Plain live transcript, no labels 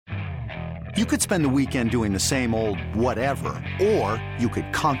You could spend the weekend doing the same old whatever, or you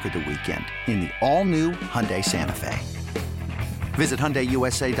could conquer the weekend in the all-new Hyundai Santa Fe. Visit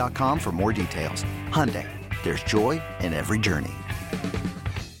HyundaiUSA.com for more details. Hyundai, there's joy in every journey.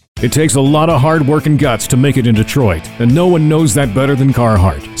 It takes a lot of hard work and guts to make it in Detroit, and no one knows that better than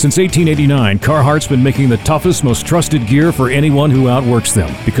Carhartt. Since 1889, Carhartt's been making the toughest, most trusted gear for anyone who outworks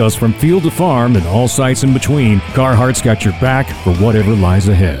them. Because from field to farm and all sites in between, Carhartt's got your back for whatever lies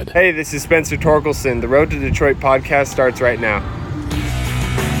ahead. Hey, this is Spencer Torkelson. The Road to Detroit podcast starts right now.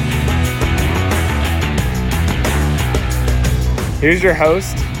 Here's your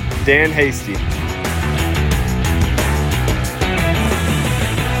host, Dan Hasty.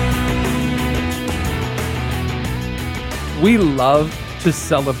 We love to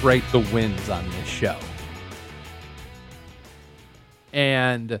celebrate the wins on this show.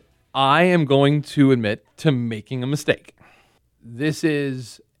 And I am going to admit to making a mistake. This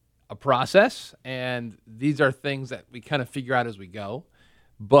is a process, and these are things that we kind of figure out as we go.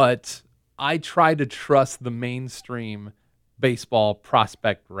 But I try to trust the mainstream baseball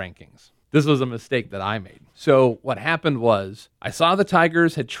prospect rankings. This was a mistake that I made. So what happened was I saw the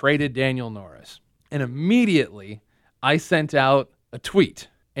Tigers had traded Daniel Norris, and immediately I sent out a tweet,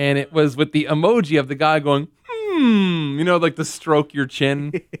 and it was with the emoji of the guy going, like the stroke your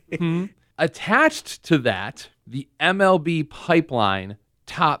chin. Attached to that, the MLB Pipeline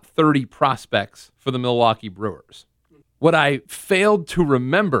top 30 prospects for the Milwaukee Brewers. What I failed to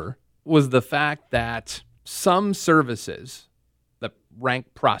remember was the fact that some services that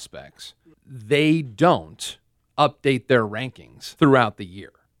rank prospects, they don't update their rankings throughout the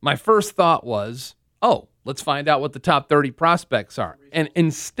year. My first thought was, let's find out what the top 30 prospects are. And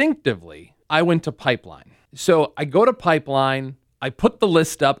instinctively, I went to Pipeline. So I go to Pipeline, I put the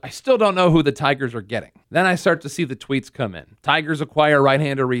list up. I still don't know who the Tigers are getting. Then I start to see the tweets come in. Tigers acquire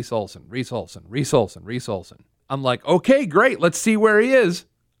right-hander Reese Olson. I'm like, okay, great. Let's see where he is.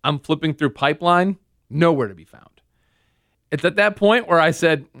 I'm flipping through Pipeline. Nowhere to be found. It's at that point where I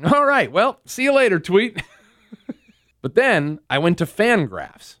said, all right, well, see you later, tweet. But then I went to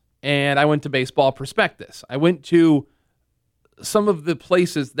Fangraphs. And I went to Baseball Prospectus. I went to some of the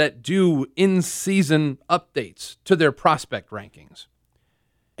places that do in-season updates to their prospect rankings.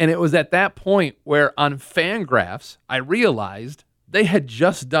 And it was at that point where on Fangraphs, I realized they had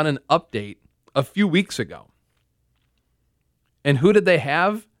just done an update a few weeks ago. And who did they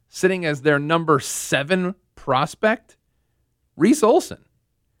have sitting as their number 7 prospect? Reese Olson.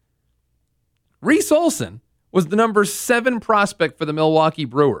 Reese Olson was the number 7 prospect for the Milwaukee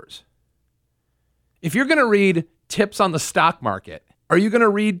Brewers. If you're going to read tips on the stock market, are you going to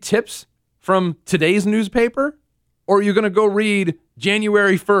read tips from today's newspaper? Or are you going to go read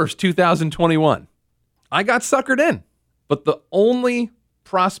January 1st, 2021? I got suckered in. But the only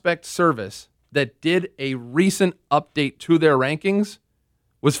prospect service that did a recent update to their rankings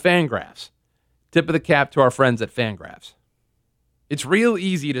was Fangraphs. Tip of the cap to our friends at Fangraphs. It's real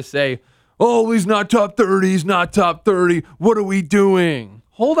easy to say, he's not top 30, he's not top 30. What are we doing?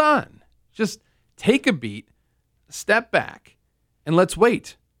 Hold on. Just take a beat, step back, and let's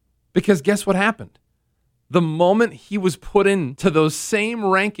wait. Because guess what happened? The moment he was put into those same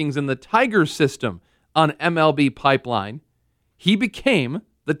rankings in the Tigers system on MLB Pipeline, he became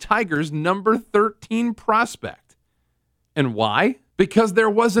the Tigers' number 13 prospect. And why? Because there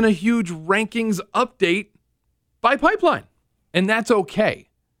wasn't a huge rankings update by Pipeline. And that's okay.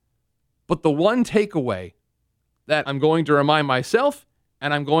 But the one takeaway that I'm going to remind myself,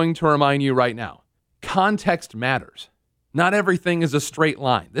 and I'm going to remind you right now, context matters. Not everything is a straight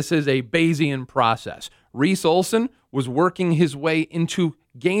line. This is a Bayesian process. Reese Olson was working his way into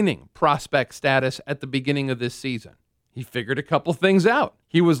gaining prospect status at the beginning of this season. He figured a couple things out.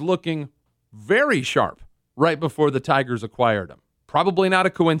 He was looking very sharp right before the Tigers acquired him. Probably not a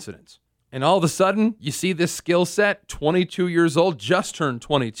coincidence. And all of a sudden, you see this skill set, 22 years old, just turned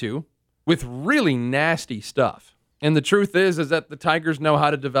 22, with really nasty stuff. And the truth is that the Tigers know how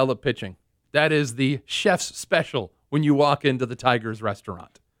to develop pitching. That is the chef's special when you walk into the Tigers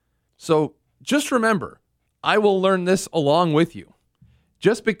restaurant. So just remember, I will learn this along with you.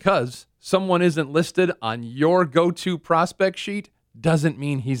 Just because someone isn't listed on your go-to prospect sheet doesn't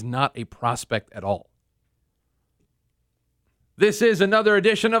mean he's not a prospect at all. This is another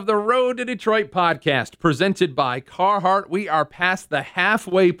edition of the Road to Detroit podcast presented by Carhartt. We are past the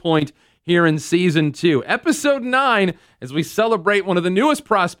halfway point here in Season 2. Episode 9, as we celebrate one of the newest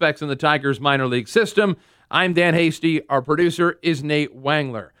prospects in the Tigers minor league system. I'm Dan Hasty. Our producer is Nate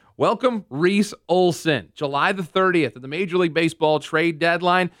Wangler. Welcome, Reese Olson. July the 30th at the Major League Baseball trade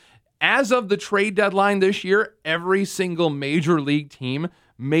deadline. As of the trade deadline this year, every single major league team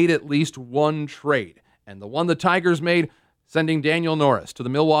made at least one trade. And the one the Tigers made, sending Daniel Norris to the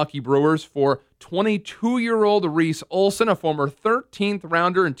Milwaukee Brewers for 22-year-old Reese Olson, a former 13th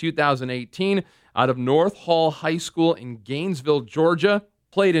rounder in 2018 out of North Hall High School in Gainesville, Georgia.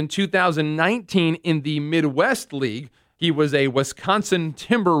 Played in 2019 in the Midwest League. He was a Wisconsin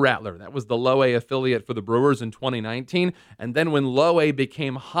Timber Rattler. That was the Low A affiliate for the Brewers in 2019. And then when Low A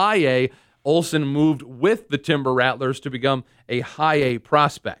became High A, Olson moved with the Timber Rattlers to become a High A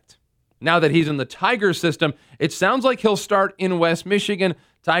prospect. Now that he's in the Tigers system, it sounds like he'll start in West Michigan.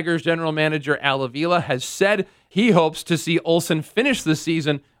 Tigers general manager Al Avila has said he hopes to see Olson finish the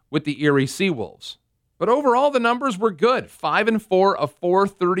season with the Erie Seawolves. But overall, the numbers were good. 5-4, a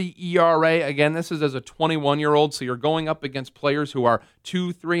 4.30 ERA. Again, this is as a 21-year-old, so you're going up against players who are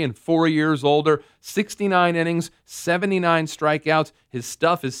 2, 3, and 4 years older. 69 innings, 79 strikeouts. His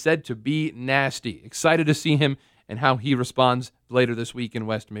stuff is said to be nasty. Excited to see him and how he responds later this week in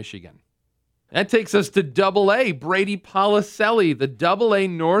West Michigan. That takes us to Double-A. Brady Policelli, the Double-A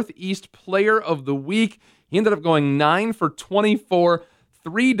Northeast Player of the Week. He ended up going 9 for 24,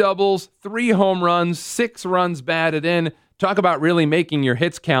 3 doubles, 3 home runs, 6 runs batted in. Talk about really making your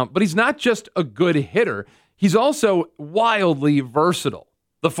hits count. But he's not just a good hitter. He's also wildly versatile.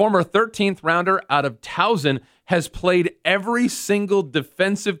 The former 13th rounder out of Towson has played every single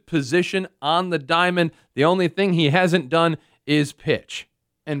defensive position on the diamond. The only thing he hasn't done is pitch.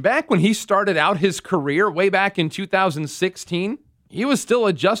 And back when he started out his career, way back in 2016, he was still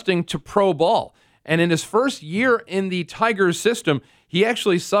adjusting to pro ball. And in his first year in the Tigers system, he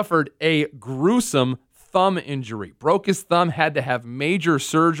actually suffered a gruesome thumb injury. Broke his thumb, had to have major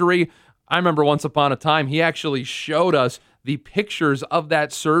surgery. I remember once upon a time, he actually showed us the pictures of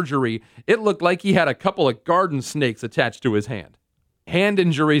that surgery. It looked like he had a couple of garden snakes attached to his hand. Hand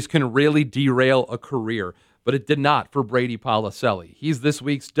injuries can really derail a career, but it did not for Brady Policelli. He's this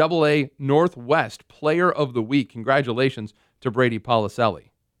week's Double-A Northwest Player of the Week. Congratulations to Brady Policelli.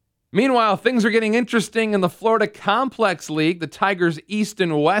 Meanwhile, things are getting interesting in the Florida Complex League. The Tigers' East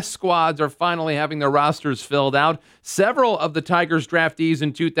and West squads are finally having their rosters filled out. Several of the Tigers draftees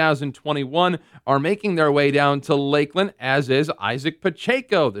in 2021 are making their way down to Lakeland, as is Isaac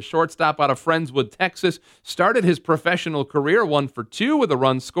Pacheco. The shortstop out of Friendswood, Texas, started his professional career 1 for 2 with a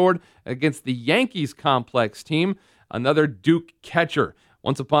run scored against the Yankees complex team. Another Duke catcher.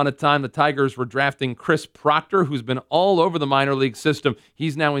 Once upon a time, the Tigers were drafting Chris Proctor, who's been all over the minor league system.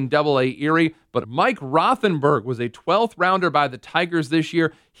 He's now in Double-A Erie. But Mike Rothenberg was a 12th rounder by the Tigers this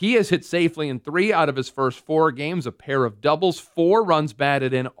year. He has hit safely in 3 out of his first 4 games, a pair of doubles, 4 runs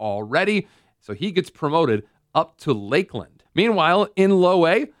batted in already. So he gets promoted up to Lakeland. Meanwhile, in Low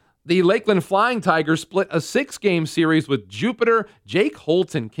A, the Lakeland Flying Tigers split a 6-game series with Jupiter. Jake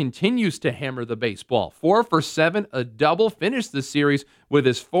Holton continues to hammer the baseball. 4 for 7, a double, finished the series with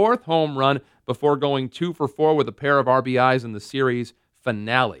his 4th home run before going 2 for 4 with a pair of RBIs in the series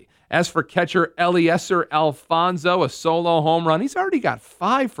finale. As for catcher Eliezer Alfonso, a solo home run. He's already got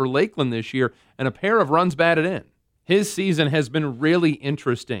 5 for Lakeland this year and a pair of runs batted in. His season has been really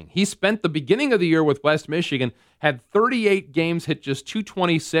interesting. He spent the beginning of the year with West Michigan, had 38 games, hit just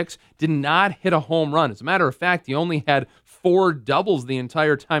 226, did not hit a home run. As a matter of fact, he only had 4 doubles the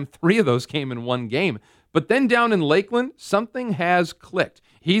entire time. 3 of those came in 1 game. But then down in Lakeland, something has clicked.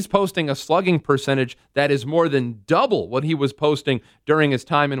 He's posting a slugging percentage that is more than double what he was posting during his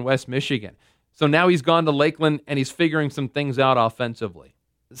time in West Michigan. So now he's gone to Lakeland and he's figuring some things out offensively.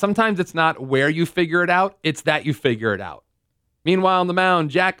 Sometimes it's not where you figure it out, it's that you figure it out. Meanwhile, on the mound,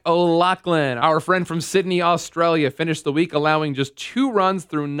 Jack O'Loughlin, our friend from Sydney, Australia, finished the week allowing just 2 runs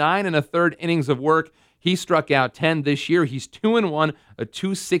through 9 1/3 innings of work. He struck out 10 this year. He's 2-1, a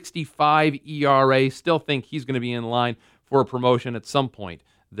 2.65 ERA. Still think he's going to be in line for a promotion at some point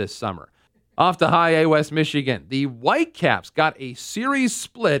this summer. Off to High A West Michigan. The Whitecaps got a series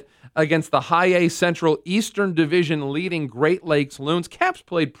split against the High A Central Eastern Division leading Great Lakes Loons. Caps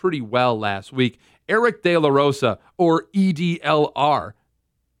played pretty well last week. Eric De La Rosa, or EDLR.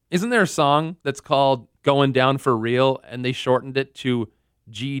 Isn't there a song that's called Going Down for Real, and they shortened it to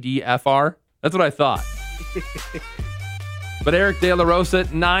GDFR? That's what I thought. But Eric De La Rosa,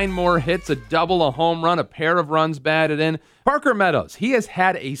 9 more hits, a double, a home run, a pair of runs batted in. Parker Meadows, he has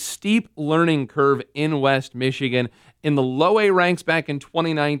had a steep learning curve in West Michigan. In the Low A ranks back in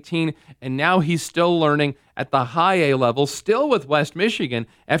 2019, and now he's still learning at the High A level, still with West Michigan,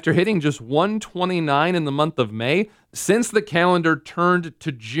 after hitting just 129 in the month of May. Since the calendar turned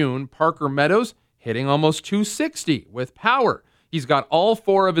to June, Parker Meadows hitting almost 260 with power. He's got all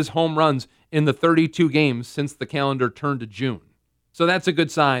 4 of his home runs in the 32 games since the calendar turned to June. So that's a good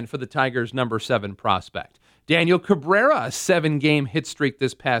sign for the Tigers' number 7 prospect. Daniel Cabrera, a 7-game hit streak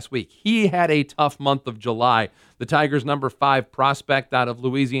this past week. He had a tough month of July. The Tigers' number 5 prospect out of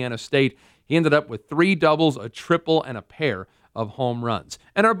Louisiana State. He ended up with 3 doubles, a triple, and a pair of home runs.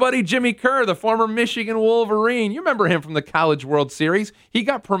 And our buddy Jimmy Kerr, the former Michigan Wolverine, you remember him from the College World Series. He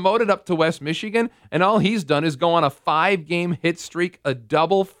got promoted up to West Michigan, and all he's done is go on a 5-game hit streak, a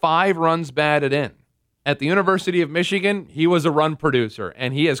double, 5 runs batted in. At the University of Michigan, he was a run producer,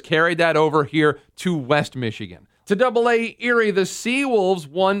 and he has carried that over here to West Michigan. To Double-A Erie, the Seawolves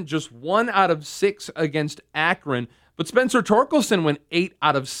won just 1 out of 6 against Akron, but Spencer Torkelson went 8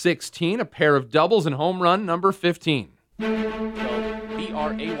 out of 16, a pair of doubles and home run number 15. B-R-A-Y-A-N.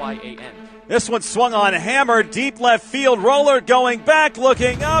 This one swung on, hammered, deep left field, roller going back,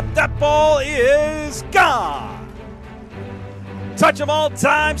 looking up, that ball is gone! Touch of all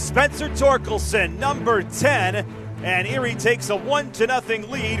time, Spencer Torkelson, number 10, and Erie takes a 1-0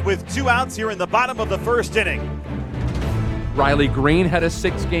 lead with 2 outs here in the bottom of the first inning. Riley Green had a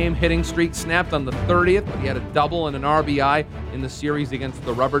 6-game hitting streak snapped on the 30th, but he had a double and an RBI in the series against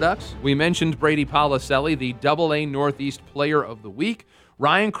the Rubber Ducks. We mentioned Brady Policelli, the Double-A Northeast Player of the Week.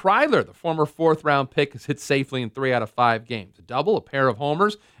 Ryan Kreidler, the former 4th-round pick, has hit safely in 3 out of 5 games. A double, a pair of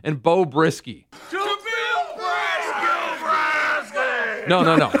homers, and Bo Brisky. No.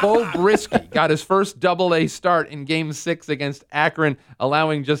 Bo Brisky got his first Double-A start in Game 6 against Akron,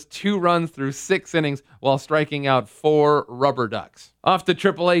 allowing just 2 runs through 6 innings while striking out 4 Rubber Ducks. Off to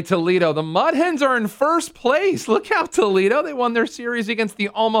Triple-A Toledo, the Mud Hens are in first place. Look out, Toledo. They won their series against the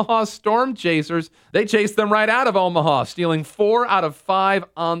Omaha Storm Chasers. They chased them right out of Omaha, stealing 4 out of 5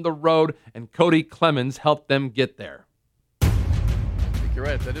 on the road, and Cody Clemens helped them get there. You're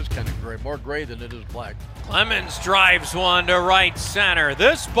right, that is kind of gray, more gray than it is black. Clemens drives one to right center.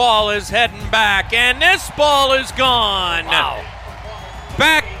 This ball is heading back, and this ball is gone. Wow.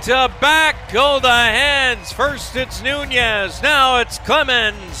 Back to back go the Hens. First it's Nunez, now it's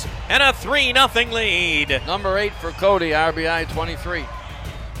Clemens, and a 3-0 lead. Number 8 for Cody, RBI 23.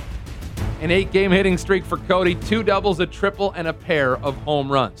 An 8-game hitting streak for Cody, 2 doubles, a triple, and a pair of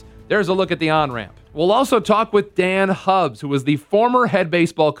home runs. There's a look at the on-ramp. We'll also talk with Dan Hubbs, who was the former head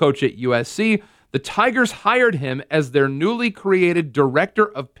baseball coach at USC. The Tigers hired him as their newly created Director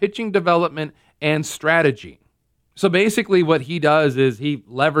of Pitching Development and Strategy. So basically what he does is he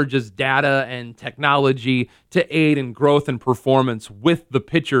leverages data and technology to aid in growth and performance with the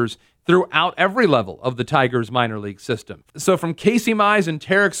pitchers throughout every level of the Tigers minor league system. So from Casey Mize and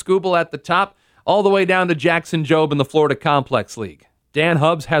Tarek Skubal at the top, all the way down to Jackson Jobe in the Florida Complex League. Dan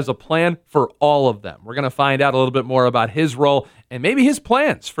Hubbs has a plan for all of them. We're going to find out a little bit more about his role and maybe his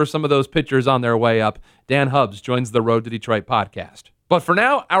plans for some of those pitchers on their way up. Dan Hubbs joins the Road to Detroit podcast. But for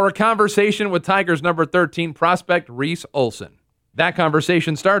now, our conversation with Tigers number 13 prospect Reese Olson. That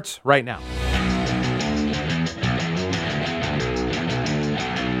conversation starts right now.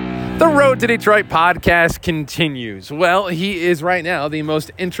 The Road to Detroit podcast continues. Well, he is right now the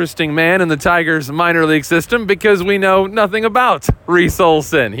most interesting man in the Tigers minor league system because we know nothing about Reese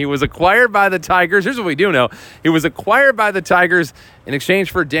Olson. He was acquired by the Tigers. Here's what we do know. He was acquired by the Tigers in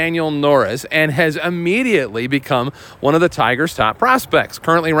exchange for Daniel Norris and has immediately become one of the Tigers' top prospects,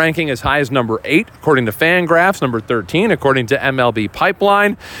 currently ranking as high as number 8, according to Fangraphs, number 13, according to MLB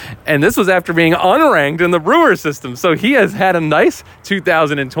Pipeline. And this was after being unranked in the Brewers system. So he has had a nice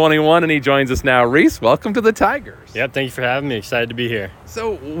 2021, and he joins us now. Reese, welcome to the Tigers. Yep, thank you for having me. Excited to be here.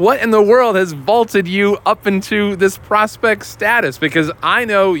 So what in the world has vaulted you up into this prospect status? Because I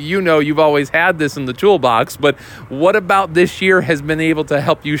know you've always had this in the toolbox, but what about this year has been able to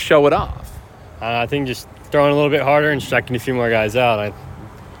help you show it off? I think just throwing a little bit harder and striking a few more guys out. I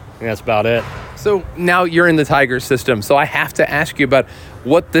think that's about it. So now you're in the Tigers system, so I have to ask you about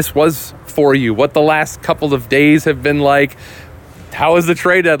what this was for you, what the last couple of days have been like. How was the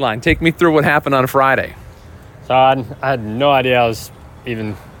trade deadline? Take me through what happened on Friday. So I had no idea I was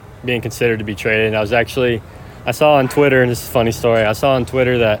even being considered to be traded. I saw on Twitter, and this is a funny story, I saw on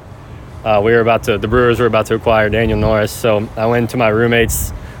Twitter that the Brewers were about to acquire Daniel Norris. So I went into my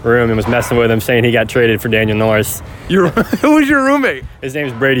roommate's room and was messing with him, saying he got traded for Daniel Norris. Who was your roommate? His name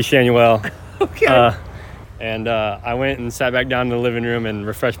is Brady Shanuel. Okay. I went and sat back down in the living room and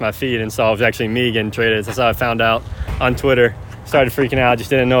refreshed my feed and saw it was actually me getting traded. That's how I found out on Twitter. Started freaking out, just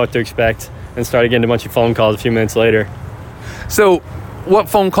didn't know what to expect, and started getting a bunch of phone calls a few minutes later. So what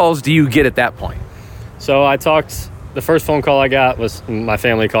phone calls do you get at that point? So the first phone call I got was my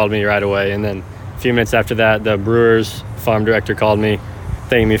family called me right away, and then a few minutes after that, the Brewers farm director called me,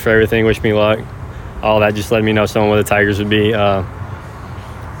 thanked me for everything, wished me luck. All that just let me know someone with the Tigers would be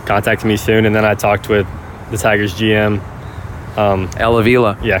contacting me soon, and then I talked with the Tigers GM. El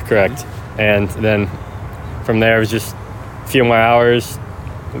Avila. Yeah, correct. And then from there, it was just a few more hours,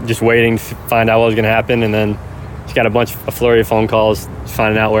 just waiting to find out what was going to happen, and then just got a flurry of phone calls,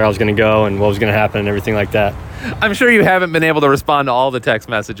 finding out where I was going to go and what was going to happen and everything like that. I'm sure you haven't been able to respond to all the text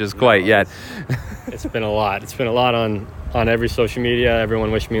messages quite yet. It's been a lot. It's been a lot on every social media.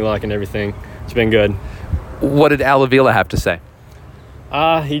 Everyone wished me luck and everything. It's been good. What did Al Avila have to say?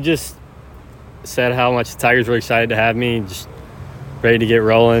 He just said how much the Tigers were excited to have me, just ready to get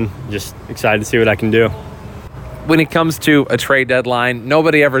rolling, just excited to see what I can do. When it comes to a trade deadline,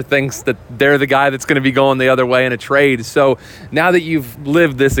 nobody ever thinks that they're the guy that's going to be going the other way in a trade. So now that you've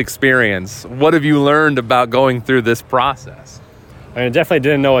lived this experience, what have you learned about going through this process? I definitely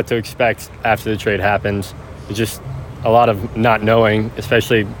didn't know what to expect after the trade happened. It was just a lot of not knowing,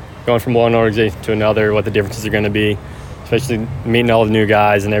 especially going from one organization to another, what the differences are going to be, especially meeting all the new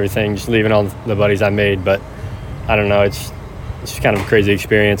guys and everything, just leaving all the buddies I made. But I don't know, it's just kind of a crazy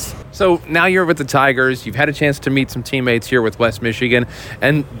experience. So now you're with the Tigers. You've had a chance to meet some teammates here with West Michigan.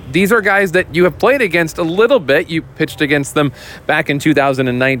 And these are guys that you have played against a little bit. You pitched against them back in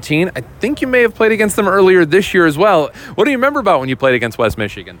 2019. I think you may have played against them earlier this year as well. What do you remember about when you played against West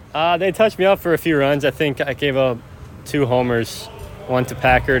Michigan? They touched me up for a few runs. I think I gave up 2 homers, one to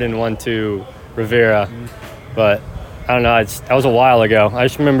Packard and one to Rivera. But I don't know. That was a while ago. I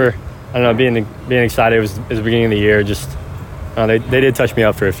just remember, being excited. It was the beginning of the year. They did touch me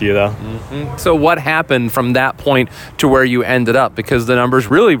up for a few, though. Mm-hmm. So what happened from that point to where you ended up? Because the numbers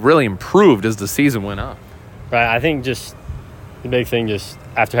really, really improved as the season went on. Right. I think just the big thing, just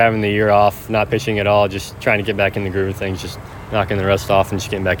after having the year off, not pitching at all, just trying to get back in the groove of things, just knocking the rust off and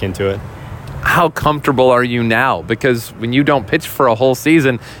just getting back into it. How comfortable are you now? Because when you don't pitch for a whole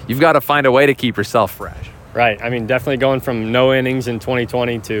season, you've got to find a way to keep yourself fresh. Right. Definitely going from no innings in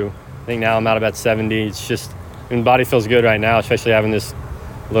 2020 to I think now I'm at about 70. It's just, the body feels good right now, especially having this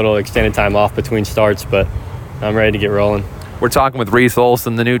little extended time off between starts, but I'm ready to get rolling. We're talking with Reese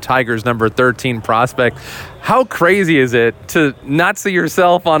Olson, the new Tigers number 13 prospect. How crazy is it to not see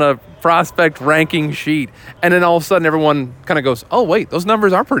yourself on a prospect ranking sheet, and then all of a sudden everyone kind of goes, oh, wait, those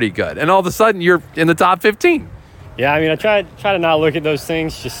numbers are pretty good. And all of a sudden you're in the top 15. Yeah, I try to not look at those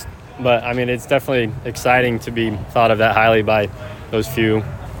things, but it's definitely exciting to be thought of that highly by those few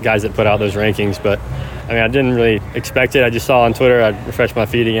guys that put out those rankings. But I didn't really expect it. I just saw on Twitter, I refreshed my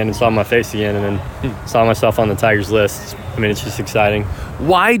feed again and saw my face again, and then saw myself on the Tigers list. It's just exciting.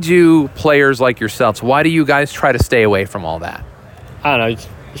 Why do players like yourselves, why do you guys try to stay away from all that? I don't know.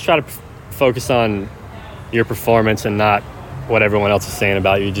 Just try to focus on your performance and not what everyone else is saying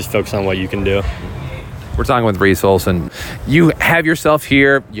about you. Just focus on what you can do. We're talking with Reese Olson. You have yourself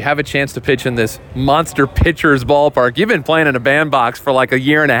here. You have a chance to pitch in this monster pitcher's ballpark. You've been playing in a bandbox for like a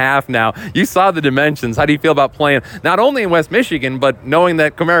year and a half now. You saw the dimensions. How do you feel about playing not only in West Michigan, but knowing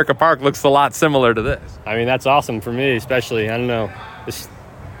that Comerica Park looks a lot similar to this? That's awesome for me, especially. I don't know.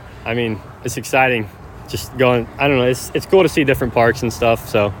 It's exciting. Just going, I don't know. It's cool to see different parks and stuff,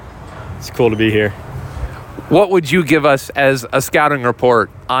 so it's cool to be here. What would you give us as a scouting report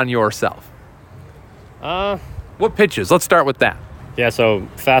on yourself? What pitches? Let's start with that. Yeah, so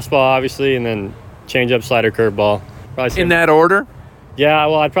fastball, obviously, and then changeup, slider, curveball. In that order? Yeah,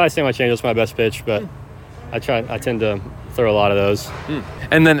 well, I'd probably say my changeup's my best pitch, but I tend to throw a lot of those.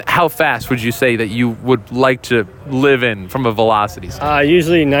 And then how fast would you say that you would like to live in from a velocity standpoint?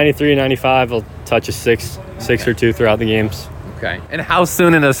 Usually 93, 95. I'll touch a six or two throughout the games. Okay. And how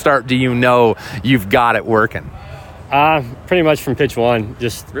soon in a start do you know you've got it working? Pretty much from pitch one,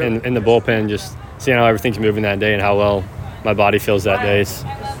 just really? in the bullpen, just seeing how everything's moving that day and how well my body feels that day. It's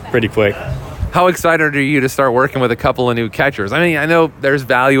pretty quick. How excited are you to start working with a couple of new catchers? I know there's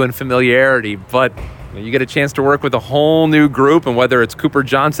value in familiarity, but you get a chance to work with a whole new group, and whether it's Cooper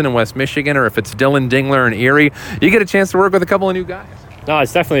Johnson in West Michigan or if it's Dylan Dingler in Erie, you get a chance to work with a couple of new guys. No,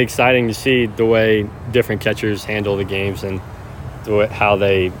 it's definitely exciting to see the way different catchers handle the games and how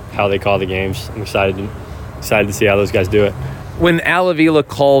they call the games. I'm excited to see how those guys do it. When Al Avila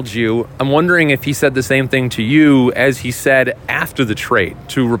called you, I'm wondering if he said the same thing to you as he said after the trade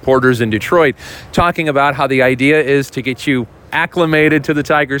to reporters in Detroit, talking about how the idea is to get you acclimated to the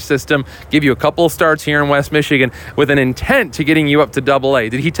Tigers system, give you a couple of starts here in West Michigan with an intent to getting you up to AA.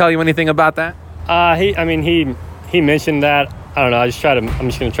 Did he tell you anything about that? He mentioned that. I don't know. I'm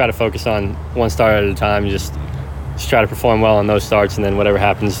just going to try to focus on one start at a time. Just try to perform well on those starts, and then whatever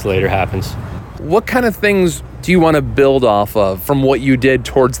happens later happens. What kind of things do you want to build off of from what you did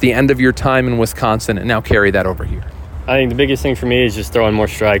towards the end of your time in Wisconsin and now carry that over here? I think the biggest thing for me is just throwing more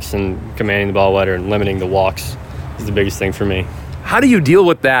strikes and commanding the ball better and limiting the walks is the biggest thing for me. How do you deal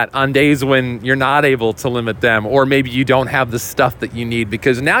with that on days when you're not able to limit them, or maybe you don't have the stuff that you need?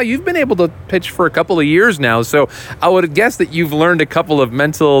 Because now you've been able to pitch for a couple of years now, so I would guess that you've learned a couple of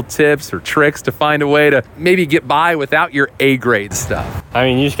mental tips or tricks to find a way to maybe get by without your A-grade stuff. I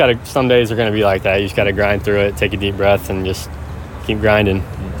mean, you just got to, some days are going to be like that. You just got to grind through it, take a deep breath, and just keep grinding.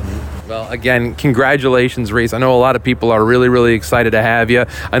 Well, again, congratulations, Reese. I know a lot of people are really, really excited to have you.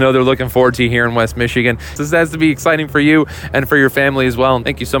 I know they're looking forward to you here in West Michigan. This has to be exciting for you and for your family as well. And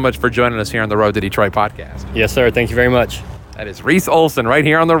thank you so much for joining us here on the Road to Detroit podcast. Yes, sir. Thank you very much. That is Reese Olson right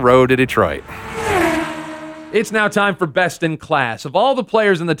here on the Road to Detroit. It's now time for Best in Class. Of all the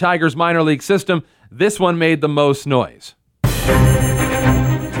players in the Tigers minor league system, this one made the most noise.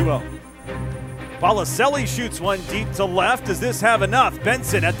 2-0. Palacelli shoots one deep to left. Does this have enough?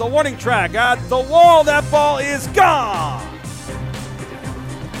 Benson at the warning track, at the wall. That ball is gone.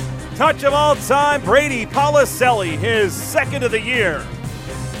 Touch of all time, Brady Palacelli, his second of the year.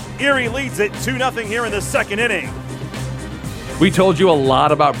 Erie leads it 2-0 here in the second inning. We told you a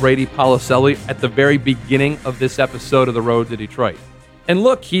lot about Brady Palacelli at the very beginning of this episode of The Road to Detroit. And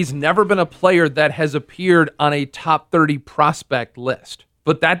look, he's never been a player that has appeared on a top 30 prospect list.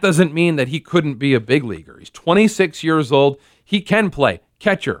 But that doesn't mean that he couldn't be a big leaguer. He's 26 years old. He can play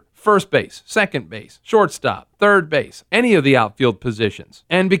catcher, first base, second base, shortstop, third base, any of the outfield positions.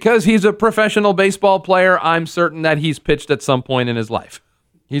 And because he's a professional baseball player, I'm certain that he's pitched at some point in his life.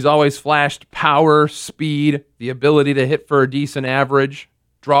 He's always flashed power, speed, the ability to hit for a decent average,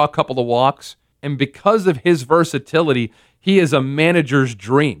 draw a couple of walks. And because of his versatility, he is a manager's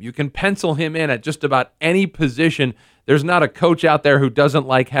dream. You can pencil him in at just about any position. There's not a coach out there who doesn't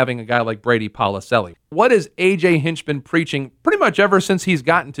like having a guy like Brady Palacelli. What has A.J. Hinch been preaching pretty much ever since he's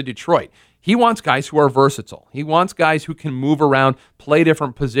gotten to Detroit? He wants guys who are versatile. He wants guys who can move around, play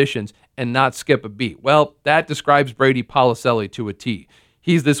different positions, and not skip a beat. Well, that describes Brady Palacelli to a T.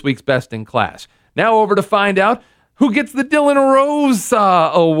 He's this week's Best in Class. Now over to find out who gets the Dylan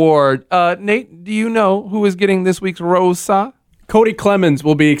Rosa Award. Nate, do you know who is getting this week's Rosa? Cody Clemens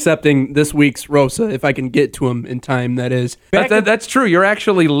will be accepting this week's Rosa, if I can get to him in time, that is. That's true. You're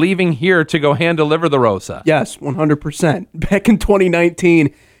actually leaving here to go hand-deliver the Rosa. Yes, 100%. Back in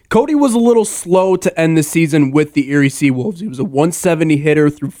 2019, Cody was a little slow to end the season with the Erie Seawolves. He was a 170 hitter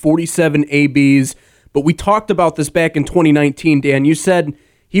through 47 ABs, but we talked about this back in 2019, Dan. You said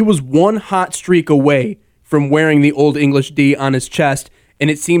he was one hot streak away from wearing the Old English D on his chest, and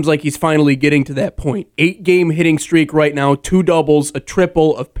it seems like he's finally getting to that point. 8-game hitting streak right now, 2 doubles, a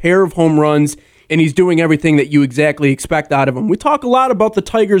triple, a pair of home runs, and he's doing everything that you exactly expect out of him. We talk a lot about the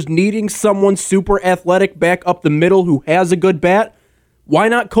Tigers needing someone super athletic back up the middle who has a good bat. Why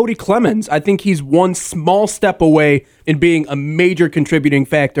not Cody Clemens? I think he's one small step away in being a major contributing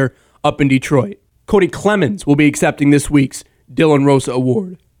factor up in Detroit. Cody Clemens will be accepting this week's Dylan Rosa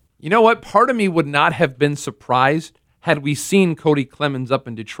Award. You know what? Part of me would not have been surprised had we seen Cody Clemens up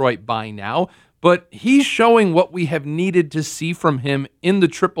in Detroit by now, but he's showing what we have needed to see from him in the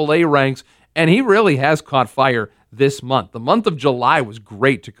AAA ranks, and he really has caught fire this month. The month of July was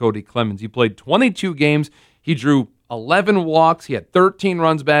great to Cody Clemens. He played 22 games. He drew 11 walks. He had 13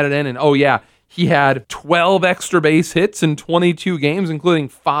 runs batted in, and oh yeah, he had 12 extra base hits in 22 games, including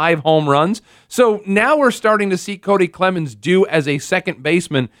 5 home runs. So now we're starting to see Cody Clemens do as a second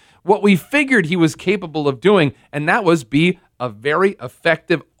baseman what we figured he was capable of doing, and that was be a very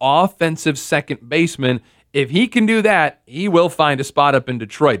effective offensive second baseman. If he can do that, he will find a spot up in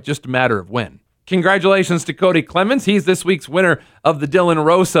Detroit, just a matter of when. Congratulations to Cody Clemens. He's this week's winner of the Dylan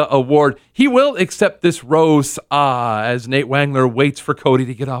Rosa Award. He will accept this rose as Nate Wangler waits for Cody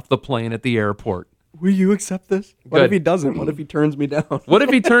to get off the plane at the airport. Will you accept this? What if he doesn't? What if he turns me down? What if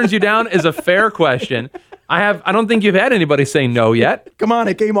he turns you down is a fair question. I don't think you've had anybody say no yet. Come on,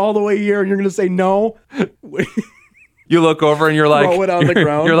 I came all the way here and you're going to say no? You look over and you're like, throw it on the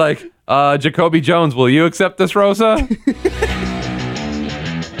ground. You're like, Jacoby Jones, will you accept this Rosa?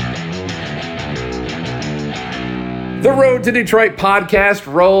 The Road to Detroit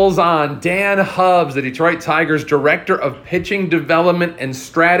podcast rolls on. Dan Hubbs, the Detroit Tigers Director of Pitching Development and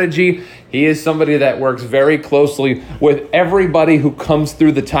Strategy. He is somebody that works very closely with everybody who comes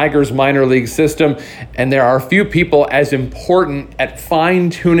through the Tigers minor league system, and there are few people as important at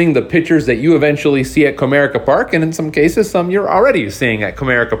fine-tuning the pitchers that you eventually see at Comerica Park, and in some cases, some you're already seeing at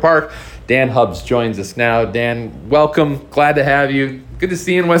Comerica Park. Dan Hubbs joins us now. Dan, welcome. Glad to have you. Good to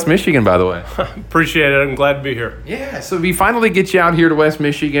see you in West Michigan, by the way. Appreciate it. I'm glad to be here. Yeah, so we finally get you out here to West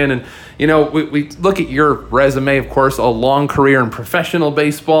Michigan. And, you know, we look at your resume, of course, a long career in professional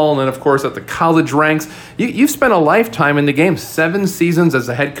baseball, and then, of course, at the college ranks. You've spent a lifetime in the game, 7 seasons as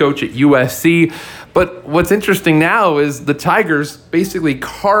a head coach at USC. But what's interesting now is the Tigers basically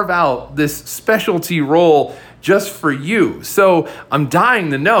carve out this specialty role just for you. So I'm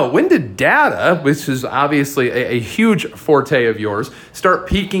dying to know, when did data, which is obviously a huge forte of yours, start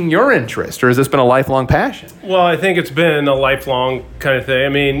piquing your interest? Or has this been a lifelong passion? Well, I think it's been a lifelong kind of thing. I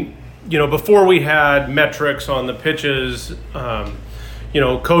mean, you know, before we had metrics on the pitches, you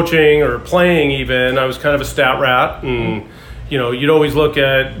know, coaching or playing even, I was kind of a stat rat. And, you know, you'd always look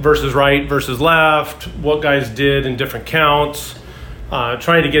at versus right versus left, what guys did in different counts.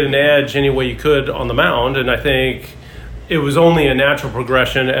 Trying to get an edge any way you could on the mound. And I think it was only a natural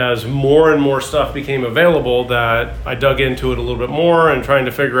progression as more and more stuff became available that I dug into it a little bit more and trying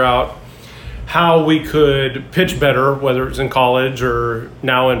to figure out how we could pitch better, whether it's in college or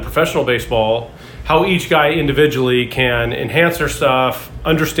now in professional baseball, how each guy individually can enhance their stuff,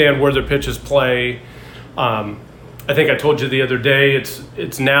 understand where their pitches play. I think I told you the other day,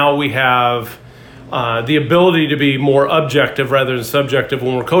 it's now we have the ability to be more objective rather than subjective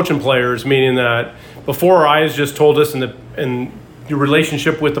when we're coaching players, meaning that before our eyes just told us and your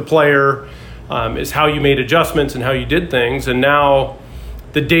relationship with the player is how you made adjustments and how you did things. And now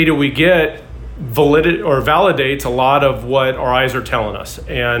the data we get validates a lot of what our eyes are telling us.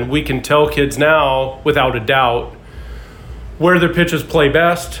 And we can tell kids now, without a doubt, where their pitches play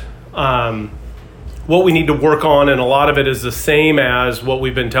best, what we need to work on, and a lot of it is the same as what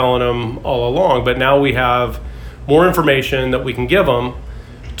we've been telling them all along, but now we have more information that we can give them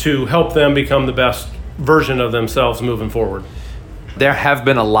to help them become the best version of themselves moving forward. There have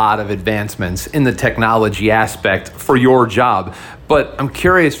been a lot of advancements in the technology aspect for your job, but I'm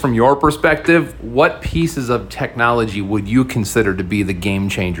curious from your perspective, what pieces of technology would you consider to be the game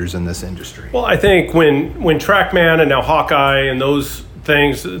changers in this industry? Well, I think when TrackMan and now Hawkeye and those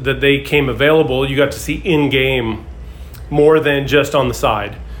things that they came available, you got to see in-game more than just on the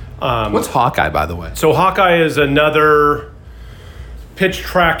side. What's Hawkeye, by the way? So Hawkeye is another pitch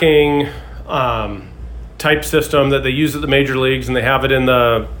tracking type system that they use at the major leagues, and they have it in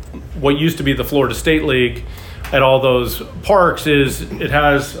what used to be the Florida State League at all those parks. It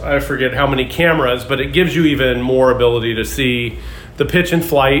has, I forget how many cameras, but it gives you even more ability to see the pitch in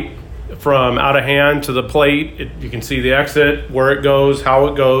flight, from out of hand to the plate. You can see the exit, where it goes, how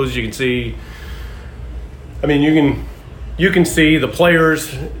it goes. You can see, I mean, you can see the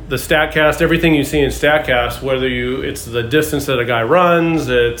players, the StatCast, everything you see in StatCast, whether it's the distance that a guy runs,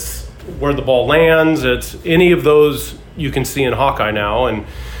 it's where the ball lands, it's any of those you can see in Hawkeye now. And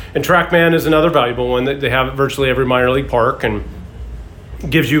TrackMan is another valuable one that they have at virtually every minor league park, and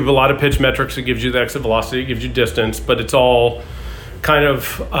gives you a lot of pitch metrics. It gives you the exit velocity, it gives you distance, but it's all kind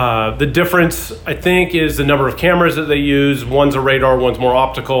of the difference, I think, is the number of cameras that they use. One's a radar, one's more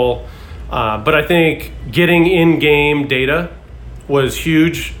optical. But I think getting in-game data was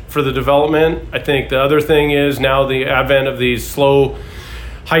huge for the development. I think the other thing is now the advent of these slow,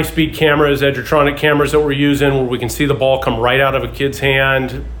 high-speed cameras, Edgertronic cameras that we're using, where we can see the ball come right out of a kid's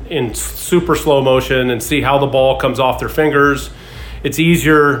hand in super slow motion and see how the ball comes off their fingers. It's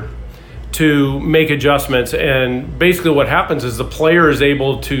easier to make adjustments, and basically what happens is the player is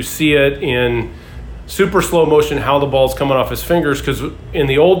able to see it in super slow motion how the ball's coming off his fingers, because in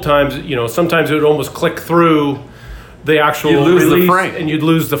the old times, you know, sometimes it would almost click through the actual release, and you'd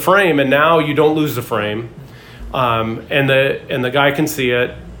lose the frame, and now you don't lose the frame, and the guy can see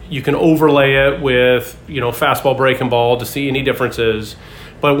it. You can overlay it with, you know, fastball, breaking ball to see any differences.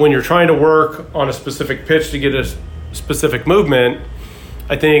 But when you're trying to work on a specific pitch to get a specific movement,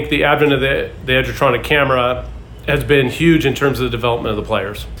 I think the advent of the Edgertronic camera has been huge in terms of the development of the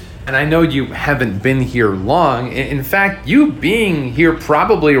players. And I know you haven't been here long. In fact, you being here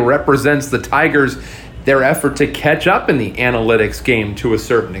probably represents the Tigers, their effort to catch up in the analytics game to a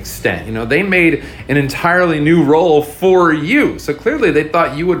certain extent. You know, they made an entirely new role for you. So clearly they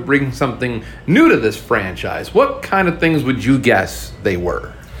thought you would bring something new to this franchise. What kind of things would you guess they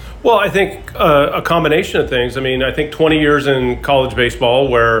were? Well, I think a combination of things. I mean, I think 20 years in college baseball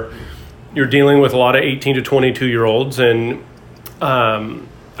where you're dealing with a lot of 18 to 22-year-olds, and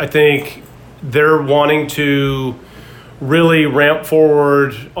I think they're wanting to really ramp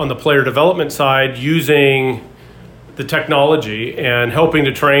forward on the player development side using the technology and helping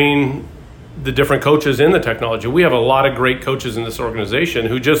to train the different coaches in the technology. We have a lot of great coaches in this organization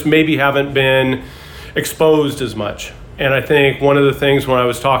who just maybe haven't been exposed as much. And I think one of the things when I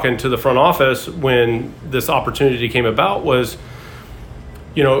was talking to the front office when this opportunity came about was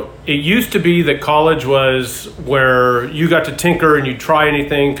it used to be that college was where you got to tinker and you'd try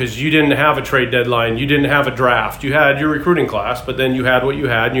anything because you didn't have a trade deadline, you didn't have a draft. You had your recruiting class, but then you had what you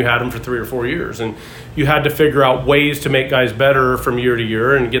had, and you had them for 3 or 4 years. And you had to figure out ways to make guys better from year to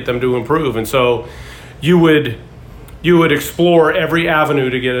year and get them to improve. And so you would explore every avenue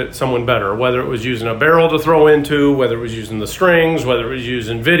to get someone better, whether it was using a barrel to throw into, whether it was using the strings, whether it was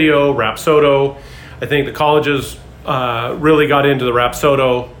using video, Rapsodo. I think the colleges really got into the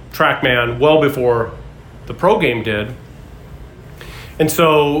Rapsodo TrackMan well before the pro game did. And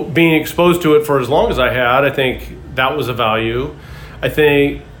so being exposed to it for as long as I had, I think that was a value. I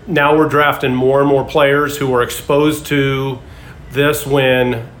think now we're drafting more and more players who are exposed to this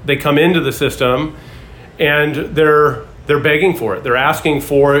when they come into the system, and they're begging for it. They're asking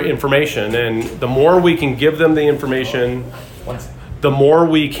for information. And the more we can give them the information, the more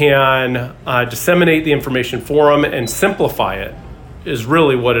we can disseminate the information for them and simplify it is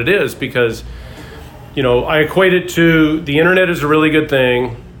really what it is. Because, I equate it to the internet is a really good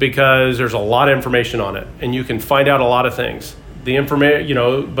thing because there's a lot of information on it and you can find out a lot of things.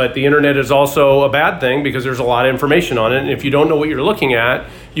 But the internet is also a bad thing because there's a lot of information on it. And if you don't know what you're looking at,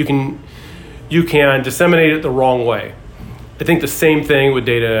 you can disseminate it the wrong way. I think the same thing with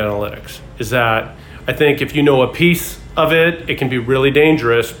data analytics is that I think if you know a piece of it, it can be really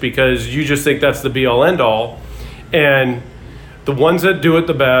dangerous because you just think that's the be-all, end-all. And the ones that do it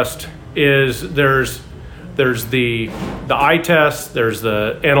the best is there's the eye test, there's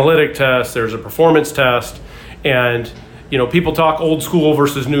the analytic test, there's a performance test, and people talk old school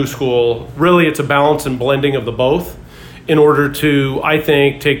versus new school. Really, it's a balance and blending of the both in order to, I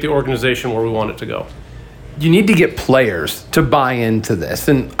think, take the organization where we want it to go. You need to get players to buy into this.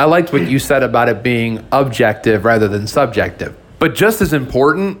 And I liked what you said about it being objective rather than subjective. But just as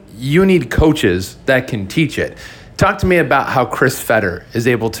important, you need coaches that can teach it. Talk to me about how Chris Fetter is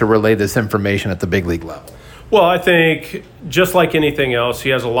able to relay this information at the big league level. Well, I think just like anything else, he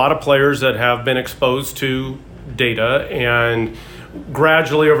has a lot of players that have been exposed to data, and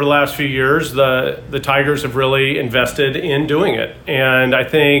gradually over the last few years, the Tigers have really invested in doing it. And I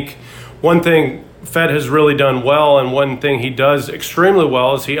think one thing Fed has really done well, and one thing he does extremely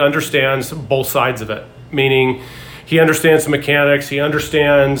well, is he understands both sides of it. Meaning he understands the mechanics, he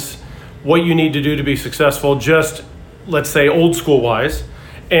understands what you need to do to be successful, just let's say old school wise,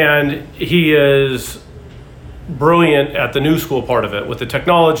 and he is brilliant at the new school part of it, with the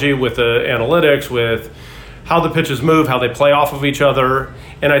technology, with the analytics, with how the pitches move, how they play off of each other.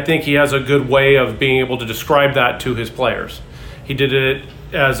 And I think he has a good way of being able to describe that to his players. He did it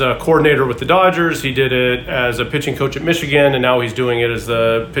as a coordinator with the Dodgers, he did it as a pitching coach at Michigan, and now he's doing it as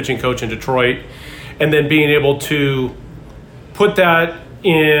the pitching coach in Detroit. And then being able to put that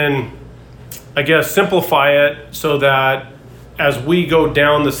in, I guess, simplify it so that as we go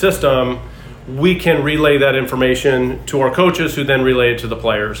down the system, we can relay that information to our coaches, who then relay it to the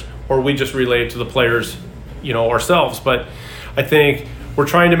players, or we just relay it to the players, ourselves. But I think we're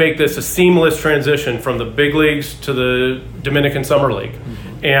trying to make this a seamless transition from the big leagues to the Dominican Summer League,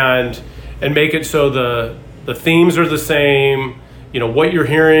 and make it so the themes are the same. What you're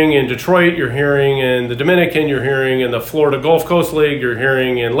hearing in Detroit, you're hearing in the Dominican, you're hearing in the Florida Gulf Coast League, you're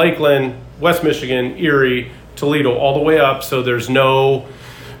hearing in Lakeland, West Michigan, Erie, Toledo, all the way up. So there's no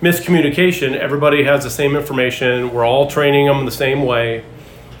miscommunication. Everybody has the same information. We're all training them the same way.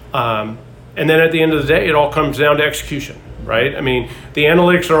 And then at the end of the day, it all comes down to execution, right? I mean, the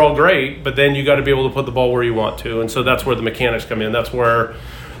analytics are all great, but then you got to be able to put the ball where you want to. And so that's where the mechanics come in. That's where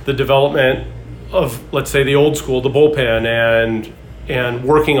the development of, let's say, the old school, the bullpen, and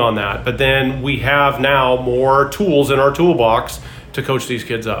working on that. But then we have now more tools in our toolbox to coach these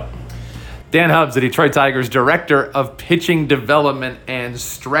kids up. Dan Hubbs, the Detroit Tigers Director of Pitching Development and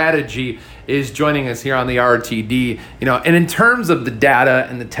Strategy, is joining us here on the RTD. And in terms of the data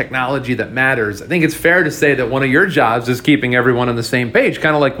and the technology that matters, I think it's fair to say that one of your jobs is keeping everyone on the same page,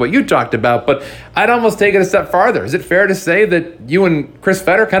 kind of like what you talked about. But I'd almost take it a step farther. Is it fair to say that you and Chris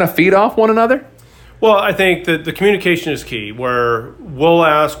Fetter kind of feed off one another? Well, I think that the communication is key, where we'll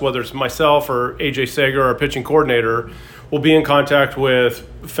ask, whether it's myself or AJ Sager, our pitching coordinator, we'll be in contact with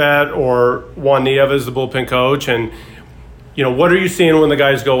Fed or Juan Nieves, the bullpen coach, and what are you seeing when the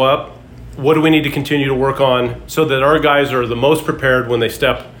guys go up? What do we need to continue to work on so that our guys are the most prepared when they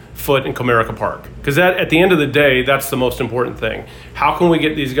step foot in Comerica Park? Because at the end of the day, that's the most important thing. How can we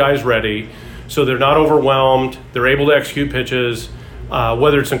get these guys ready so they're not overwhelmed, they're able to execute pitches,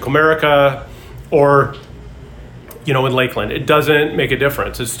 whether it's in Comerica or in Lakeland? It doesn't make a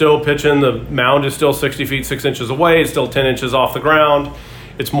difference. It's still pitching. The mound is still 60 feet, 6 inches away. It's still 10 inches off the ground.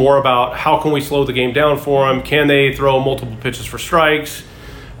 It's more about how can we slow the game down for them? Can they throw multiple pitches for strikes?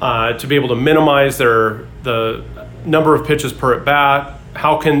 to be able to minimize the number of pitches per at bat.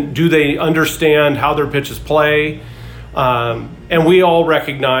 Do they understand how their pitches play? And we all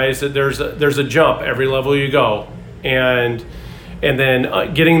recognize that there's a jump every level you go, and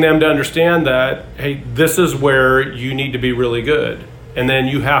then getting them to understand that, hey, this is where you need to be really good, and then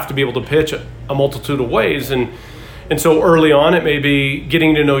you have to be able to pitch a multitude of ways, and so early on it may be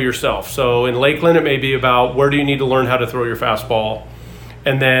getting to know yourself. So in Lakeland it may be about where do you need to learn how to throw your fastball,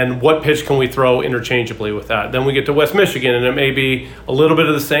 and then what pitch can we throw interchangeably with that. Then we get to West Michigan, and it may be a little bit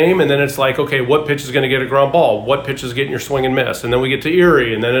of the same, and then it's like, okay, what pitch is going to get a ground ball? What pitch is getting your swing and miss? And then we get to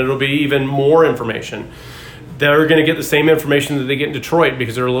Erie, and then it'll be even more information. They're going to get the same information that they get in Detroit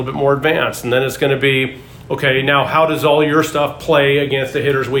because they're a little bit more advanced. And then it's going to be, okay, now how does all your stuff play against the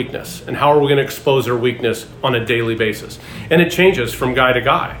hitter's weakness? And how are we going to expose their weakness on a daily basis? And it changes from guy to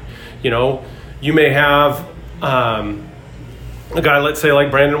guy. You may have a guy, let's say like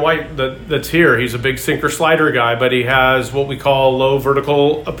Brandon White, that's here. He's a big sinker slider guy, but he has what we call low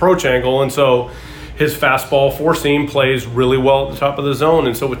vertical approach angle, and so his fastball four seam plays really well at the top of the zone,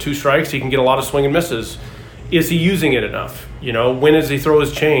 and so with 2 strikes he can get a lot of swing and misses. Is he using it enough? When does he throw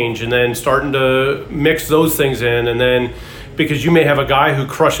his change, and then starting to mix those things in, and then because you may have a guy who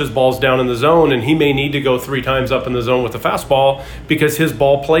crushes balls down in the zone, and he may need to go 3 times up in the zone with the fastball because his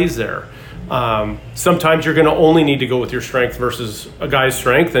ball plays there. Sometimes you're going to only need to go with your strength versus a guy's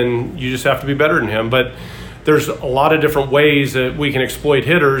strength, and you just have to be better than him. But there's a lot of different ways that we can exploit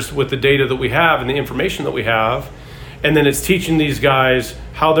hitters with the data that we have and the information that we have. And then it's teaching these guys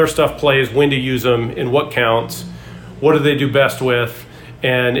how their stuff plays, when to use them, in what counts, what do they do best with.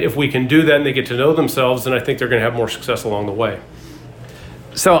 And if we can do that and they get to know themselves, then I think they're going to have more success along the way.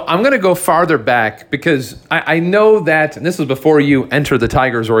 So I'm going to go farther back because I know that, and this was before you entered the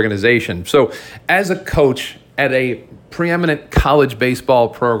Tigers organization. So as a coach at a preeminent college baseball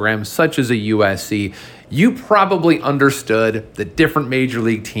program such as a USC, you probably understood that different major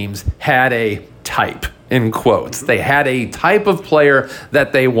league teams had a type, in quotes. They had a type of player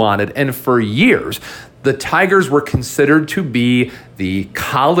that they wanted. And for years, the Tigers were considered to be the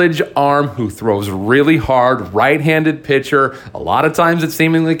college arm who throws really hard, right-handed pitcher. A lot of times it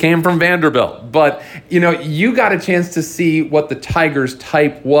seemingly came from Vanderbilt. But, you got a chance to see what the Tigers'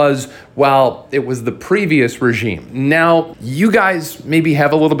 type was while it was the previous regime. Now, you guys maybe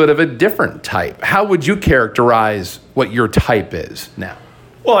have a little bit of a different type. How would you characterize what your type is now?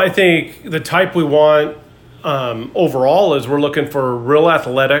 Well, I think the type we want overall is we're looking for real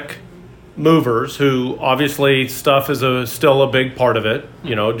athletic movers who obviously stuff is still a big part of it.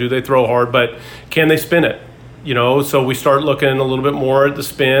 Do they throw hard, but can they spin it? So we start looking a little bit more at the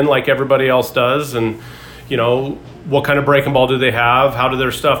spin like everybody else does, and what kind of breaking ball do they have? How do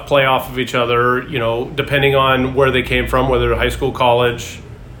their stuff play off of each other? Depending on where they came from, whether high school, college.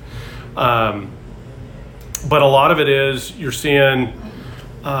 But a lot of it is you're seeing.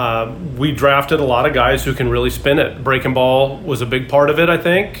 We drafted a lot of guys who can really spin it. Breaking ball was a big part of it, I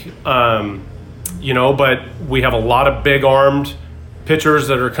think. But we have a lot of big-armed pitchers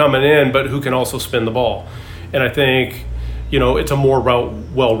that are coming in, but who can also spin the ball. And I think, it's a more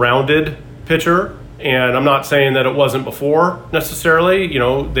well-rounded pitcher. And I'm not saying that it wasn't before necessarily.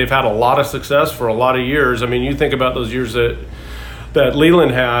 They've had a lot of success for a lot of years. I mean, you think about those years that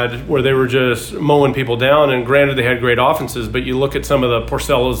Leland had where they were just mowing people down, and granted they had great offenses, but you look at some of the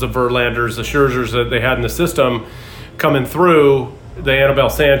Porcellos, the Verlanders, the Scherzers that they had in the system coming through, the Anibal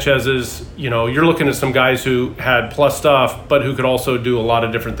Sanchez's, you're looking at some guys who had plus stuff, but who could also do a lot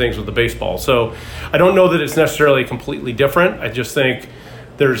of different things with the baseball. So I don't know that it's necessarily completely different. I just think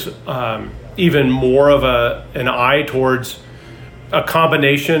there's even more of an eye towards a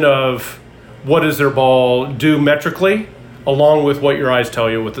combination of what does their ball do metrically, along with what your eyes tell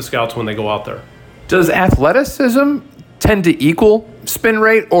you with the scouts when they go out there. Does athleticism tend to equal spin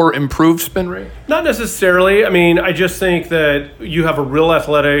rate or improve spin rate? Not necessarily. I mean, I just think that you have a real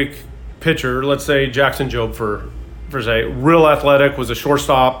athletic pitcher, let's say Jackson Jobe for say, real athletic, was a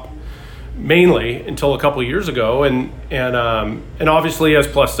shortstop mainly until a couple of years ago, and obviously he has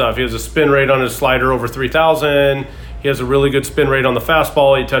plus stuff. He has a spin rate on his slider over 3,000. He has a really good spin rate on the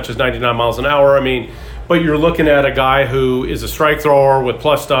fastball. He touches 99 miles an hour. I mean, but you're looking at a guy who is a strike thrower with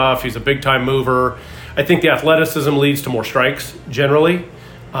plus stuff. He's a big-time mover. I think the athleticism leads to more strikes generally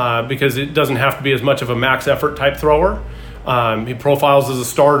because it doesn't have to be as much of a max effort type thrower. He profiles as a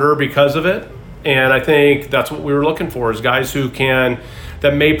starter because of it. And I think that's what we were looking for, is guys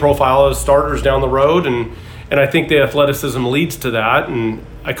that may profile as starters down the road. And I think the athleticism leads to that. And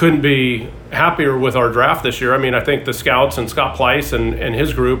I couldn't be happier with our draft this year. I mean, I think the scouts and Scott Pleiss and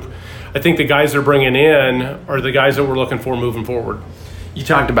his group, I think the guys they're bringing in are the guys that we're looking for moving forward. You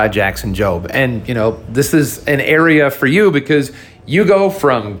talked about Jackson Jobe, and this is an area for you because you go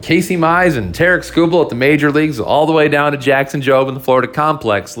from Casey Mize and Tarek Skubal at the major leagues all the way down to Jackson Jobe in the Florida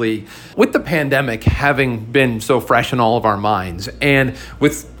Complex League. With the pandemic having been so fresh in all of our minds, and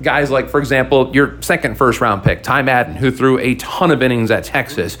with guys like, for example, your second first-round pick, Ty Madden, who threw a ton of innings at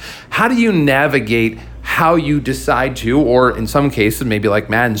Texas, how do you navigate how you decide to, or in some cases, maybe like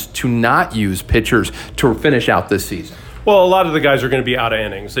Madden's, to not use pitchers to finish out this season? Well, a lot of the guys are going to be out of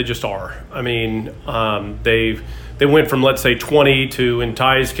innings. They just are. I mean, they went from, let's say, 20 to, in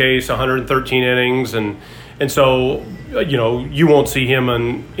Ty's case, 113 innings, and so you won't see him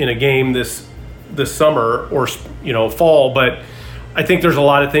in a game this summer or fall. But I think there's a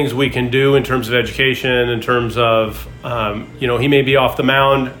lot of things we can do in terms of education, in terms of he may be off the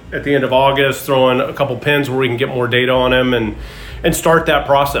mound at the end of August, throwing a couple pins where we can get more data on him and start that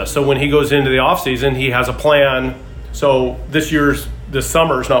process. So when he goes into the offseason, he has a plan. So this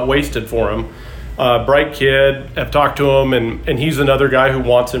summer is not wasted for him. Bright kid, I've talked to him, and he's another guy who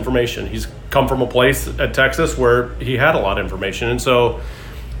wants information. He's come from a place at Texas where he had a lot of information. And so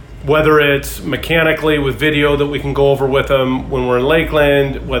whether it's mechanically with video that we can go over with him when we're in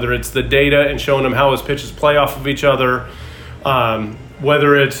Lakeland, whether it's the data and showing him how his pitches play off of each other,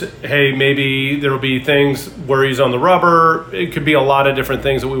 whether it's, hey, maybe there will be things where he's on the rubber. It could be a lot of different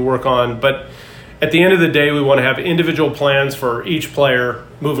things that we work on. But at the end of the day, we want to have individual plans for each player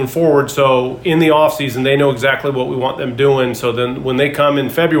moving forward. So in the offseason, they know exactly what we want them doing. So then when they come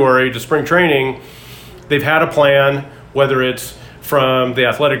in February to spring training, they've had a plan, whether it's from the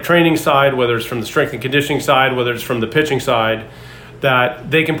athletic training side, whether it's from the strength and conditioning side, whether it's from the pitching side,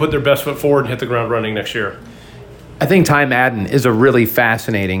 that they can put their best foot forward and hit the ground running next year. I think Ty Madden is a really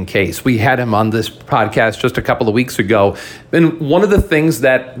fascinating case. We had him on this podcast just a couple of weeks ago. And one of the things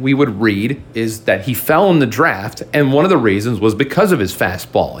that we would read is that he fell in the draft. And one of the reasons was because of his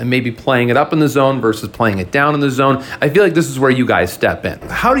fastball and maybe playing it up in the zone versus playing it down in the zone. I feel like this is where you guys step in.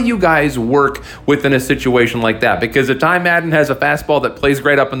 How do you guys work within a situation like that? Because if Ty Madden has a fastball that plays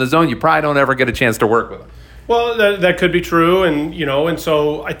great up in the zone, you probably don't ever get a chance to work with him. Well, that could be true, and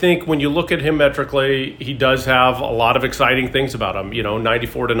so I think when you look at him metrically, he does have a lot of exciting things about him.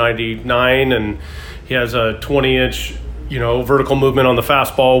 94 to 99, and he has a 20-inch, vertical movement on the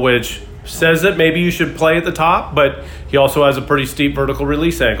fastball, which says that maybe you should play at the top, but he also has a pretty steep vertical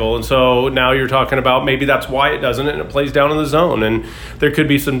release angle, and so now you're talking about maybe that's why it doesn't, and it plays down in the zone, and there could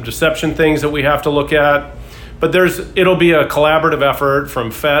be some deception things that we have to look at, but it'll be a collaborative effort from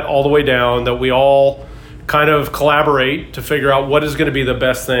FET all the way down that we all kind of collaborate to figure out what is going to be the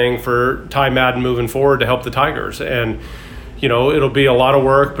best thing for Ty Madden moving forward to help the Tigers. And, it'll be a lot of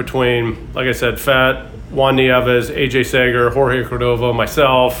work between, like I said, FET, Juan Nieves, AJ Sager, Jorge Cordova,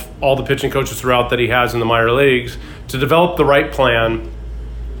 myself, all the pitching coaches throughout that he has in the minor leagues to develop the right plan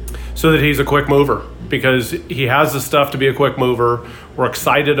so that he's a quick mover, because he has the stuff to be a quick mover. We're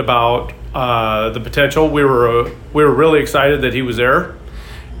excited about the potential. We were really excited that he was there.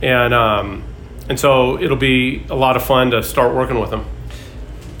 And so it'll be a lot of fun to start working with him.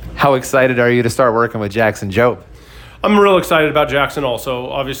 How excited are you to start working with Jackson Jobe? I'm real excited about Jackson also.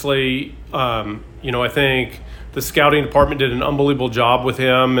 Obviously, I think the scouting department did an unbelievable job with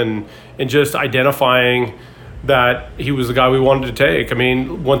him and just identifying that he was the guy we wanted to take. I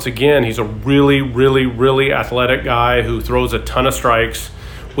mean, once again, he's a really, really, really athletic guy who throws a ton of strikes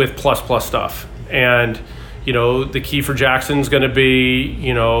with plus stuff. And the key for Jackson's going to be,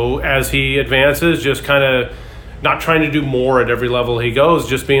 as he advances, just kind of not trying to do more at every level he goes,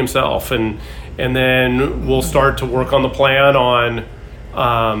 just be himself. And then we'll start to work on the plan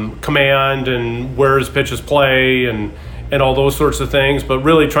on command and where his pitches play and all those sorts of things, but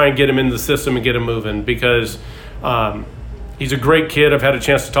really try and get him into the system and get him moving, because he's a great kid. I've had a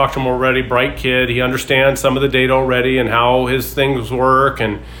chance to talk to him already, bright kid. He understands some of the data already and how his things work,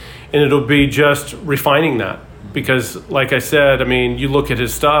 and it'll be just refining that, because like I said, I mean, you look at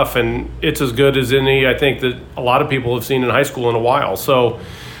his stuff and it's as good as any, I think, that a lot of people have seen in high school in a while. So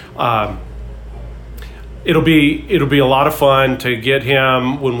it'll be a lot of fun to get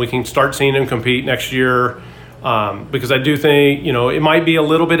him when we can start seeing him compete next year, because I do think, it might be a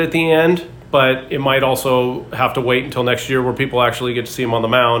little bit at the end, but it might also have to wait until next year where people actually get to see him on the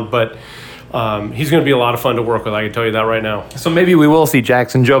mound. But he's going to be a lot of fun to work with, I can tell you that right now. So maybe we will see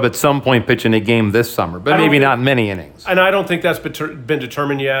Jackson Jobe at some point pitching a game this summer, but maybe not in many innings. And I don't think that's been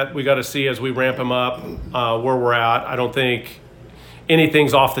determined yet. We got to see as we ramp him up where we're at. I don't think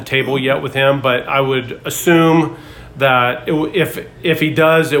anything's off the table yet with him, but I would assume that if he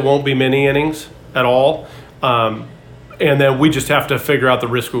does, it won't be many innings at all. And then we just have to figure out the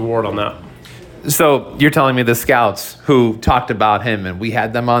risk reward on that. So you're telling me the scouts who talked about him, and we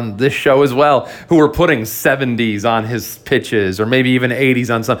had them on this show as well, who were putting 70s on his pitches or maybe even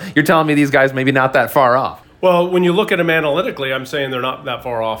 80s on some. You're telling me these guys maybe not that far off? Well, when you look at him analytically, I'm saying they're not that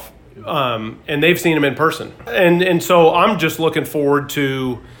far off. And they've seen him in person. And so I'm just looking forward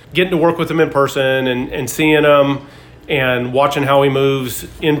to getting to work with him in person and seeing him and watching how he moves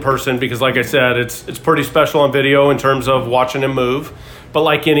in person, because like I said, it's pretty special on video in terms of watching him move. But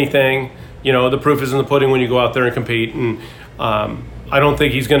like anything, the proof is in the pudding when you go out there and compete. And I don't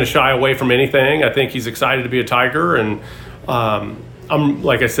think he's going to shy away from anything. I think he's excited to be a Tiger. And I'm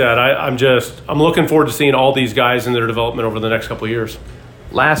like I said, I'm looking forward to seeing all these guys in their development over the next couple of years.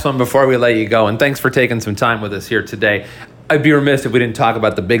 Last one before we let you go, and thanks for taking some time with us here today. I'd be remiss if we didn't talk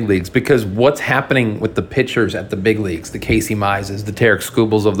about the big leagues, because what's happening with the pitchers at the big leagues, the Casey Mizes, the Tarik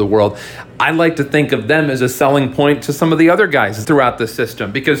Skubal's of the world, I like to think of them as a selling point to some of the other guys throughout the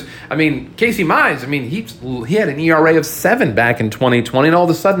system. Because, Casey Mize, he had an ERA of 7 back in 2020, and all of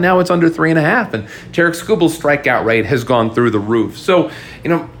a sudden now it's under 3.5, and Tarik Skubal's strikeout rate has gone through the roof. So,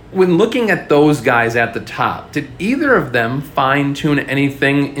 when looking at those guys at the top, did either of them fine-tune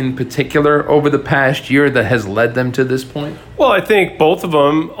anything in particular over the past year that has led them to this point? Well, I think both of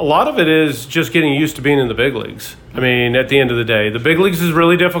them, a lot of it is just getting used to being in the big leagues. At the end of the day, the big leagues is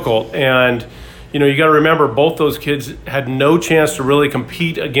really difficult. And, you got to remember, both those kids had no chance to really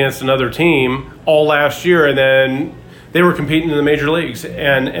compete against another team all last year. And then they were competing in the major leagues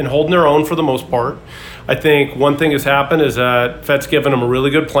and holding their own for the most part. I think one thing has happened is that Fett's given them a really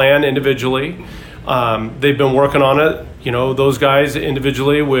good plan individually. They've been working on it, those guys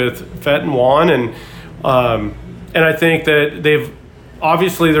individually with Fett and Juan. And I think that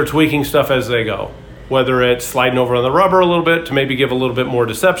they're tweaking stuff as they go, whether it's sliding over on the rubber a little bit to maybe give a little bit more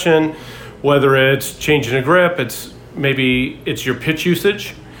deception, whether it's changing a grip, it's your pitch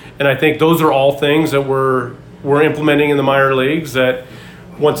usage. And I think those are all things that we're implementing in the minor leagues that,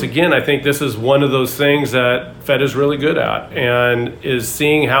 once again, I think this is one of those things that Fett is really good at and is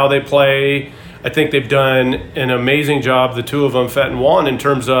seeing how they play. I think they've done an amazing job, the two of them, Fett and Juan, in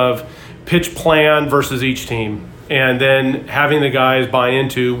terms of pitch plan versus each team, and then having the guys buy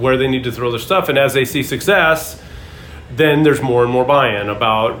into where they need to throw their stuff. And as they see success, then there's more and more buy-in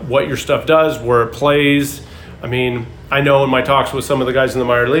about what your stuff does, where it plays. I know in my talks with some of the guys in the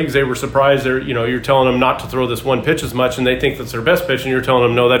minor leagues, they were surprised. You're telling them not to throw this one pitch as much, and they think that's their best pitch, and you're telling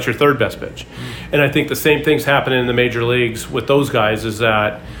them, no, that's your third best pitch. Mm-hmm. And I think the same thing's happening in the major leagues with those guys, is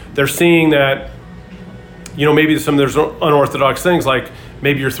that they're seeing that, maybe there's unorthodox things, like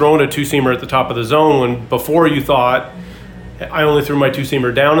maybe you're throwing a two-seamer at the top of the zone when before you thought, I only threw my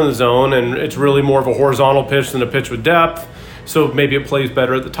two-seamer down in the zone, and it's really more of a horizontal pitch than a pitch with depth, so maybe it plays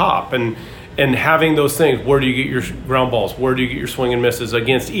better at the top. And having those things, where do you get your ground balls? Where do you get your swing and misses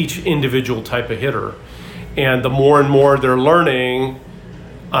against each individual type of hitter? And the more and more they're learning,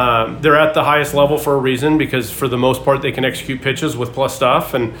 they're at the highest level for a reason, because for the most part they can execute pitches with plus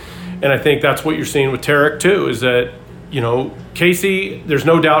stuff. And I think that's what you're seeing with Tarik too, is that, Casey, there's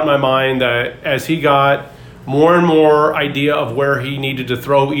no doubt in my mind that as he got more and more idea of where he needed to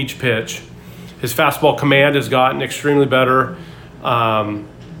throw each pitch, his fastball command has gotten extremely better.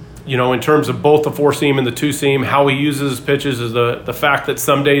 In terms of both the four-seam and the two-seam, how he uses his pitches is the fact that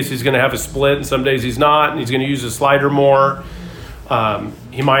some days he's going to have a split and some days he's not, and he's going to use his slider more.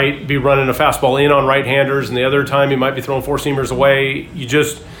 He might be running a fastball in on right-handers, and the other time he might be throwing four-seamers away.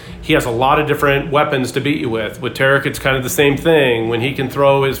 He has a lot of different weapons to beat you with. With Tarik, it's kind of the same thing. When he can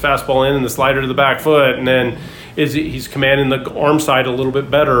throw his fastball in and the slider to the back foot, and then he's commanding the arm side a little bit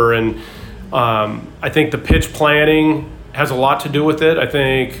better. And I think the pitch planning has a lot to do with it. I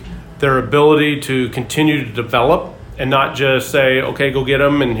think their ability to continue to develop and not just say, okay, go get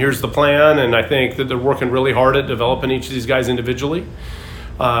them and here's the plan. And I think that they're working really hard at developing each of these guys individually.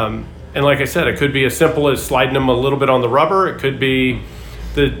 And like I said, it could be as simple as sliding them a little bit on the rubber. It could be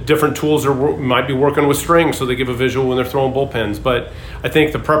the different tools might be working with strings, so they give a visual when they're throwing bullpens. But I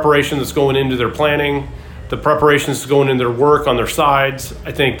think the preparation that's going into their planning, the preparations that's going into their work on their sides,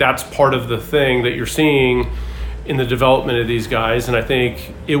 I think that's part of the thing that you're seeing in the development of these guys. And I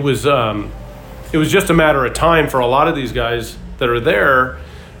think it was just a matter of time for a lot of these guys that are there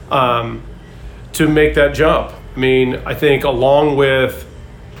to make that jump. I think along with,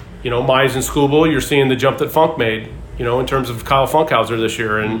 Mize and Skubal, you're seeing the jump that Funk made, in terms of Kyle Funkhauser this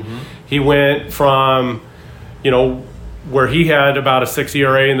year. And he went from, where he had about a 6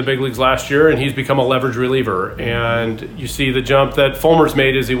 ERA in the big leagues last year, and he's become a leverage reliever. And you see the jump that Fulmer's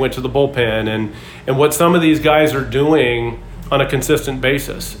made as he went to the bullpen, and what some of these guys are doing on a consistent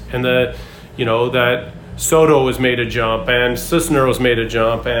basis. And that Soto has made a jump, and Cisneros made a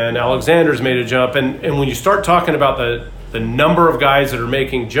jump, and Alexander's made a jump. And when you start talking about the number of guys that are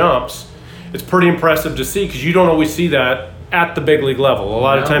making jumps, it's pretty impressive to see, because you don't always see that at the big league level. A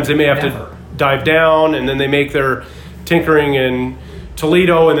lot of times they may have to dive down, and then they make their tinkering in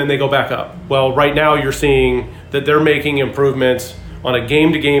Toledo, and then they go back up. Well, right now you're seeing that they're making improvements on a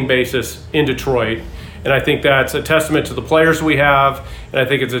game-to-game basis in Detroit. And I think that's a testament to the players we have, and I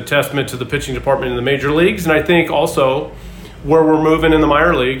think it's a testament to the pitching department in the major leagues, and I think also where we're moving in the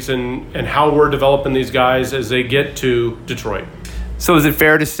minor leagues and how we're developing these guys as they get to Detroit. So is it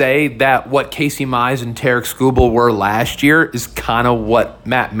fair to say that what Casey Mize and Tarek Skubal were last year is kind of what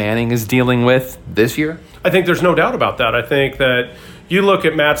Matt Manning is dealing with this year? I think there's no doubt about that. I think that you look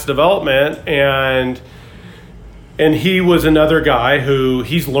at Matt's development, and he was another guy who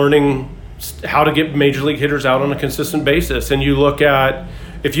he's learning how to get major league hitters out on a consistent basis. And you look at,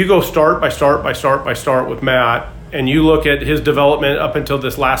 if you go start by start with Matt, and you look at his development up until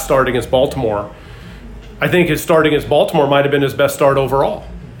this last start against Baltimore, I think his start against Baltimore might have been his best start overall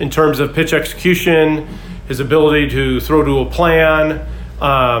in terms of pitch execution, his ability to throw to a plan.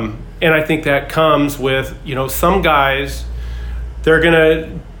 And I think that comes with, some guys, they're going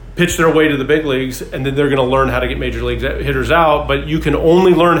to pitch their way to the big leagues, and then they're going to learn how to get major league hitters out. But you can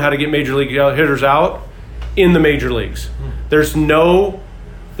only learn how to get major league hitters out in the major leagues. There's no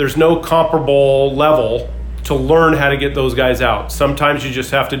comparable level to learn how to get those guys out. Sometimes you just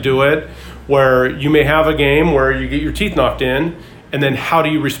have to do it where you may have a game where you get your teeth knocked in, and then how do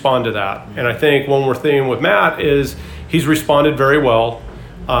you respond to that? And I think one more thing with Matt is he's responded very well.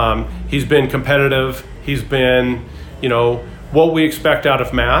 He's been competitive. He's been, what we expect out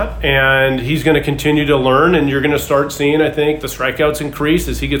of Matt, and he's going to continue to learn, and you're going to start seeing, I think, the strikeouts increase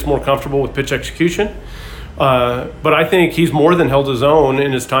as he gets more comfortable with pitch execution. But I think he's more than held his own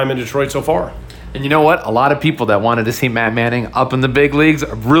in his time in Detroit so far. And you know what? A lot of people that wanted to see Matt Manning up in the big leagues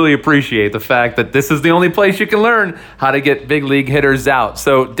really appreciate the fact that this is the only place you can learn how to get big league hitters out.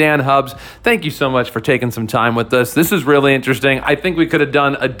 So, Dan Hubbs, thank you so much for taking some time with us. This is really interesting. I think we could have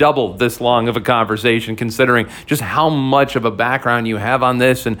done a double this long of a conversation, considering just how much of a background you have on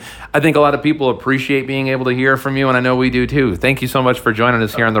this. And I think a lot of people appreciate being able to hear from you, and I know we do too. Thank you so much for joining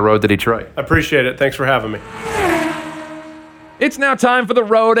us here on the road to Detroit. I appreciate it. Thanks for having me. It's now time for the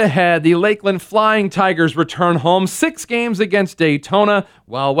road ahead. The Lakeland Flying Tigers return home 6 games against Daytona.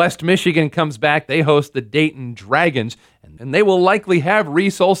 While West Michigan comes back, they host the Dayton Dragons. And they will likely have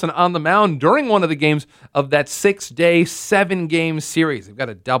Reese Olson on the mound during one of the games of that 6-day, 7-game series. They've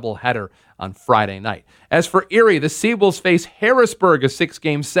got a doubleheader on Friday night. As for Erie, the Seawolves face Harrisburg, a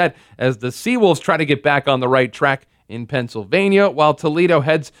 6-game set, as the Seawolves try to get back on the right track in Pennsylvania, while Toledo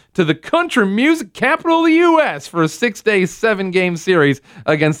heads to the country music capital of the U.S. for a 6-day, 7-game series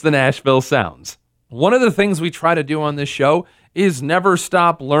against the Nashville Sounds. One of the things we try to do on this show is never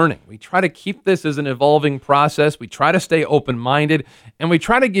stop learning. We try to keep this as an evolving process. We try to stay open-minded, and we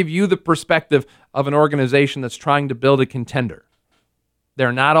try to give you the perspective of an organization that's trying to build a contender.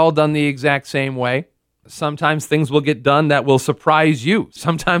 They're not all done the exact same way. Sometimes things will get done that will surprise you.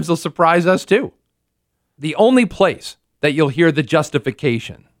 Sometimes they'll surprise us too. The only place that you'll hear the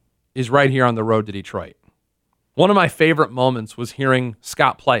justification is right here on the road to Detroit. One of my favorite moments was hearing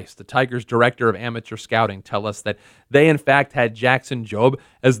Scott Pleiss, the Tigers' director of amateur scouting, tell us that they, in fact, had Jackson Jobe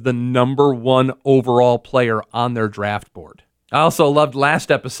as the number 1 overall player on their draft board. I also loved last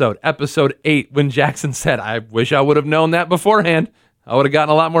episode, episode 8, when Jackson said, "I wish I would have known that beforehand. I would have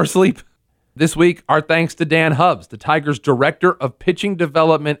gotten a lot more sleep." This week, our thanks to Dan Hubbs, the Tigers' Director of Pitching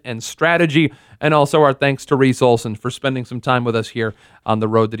Development and Strategy, and also our thanks to Reese Olson for spending some time with us here on the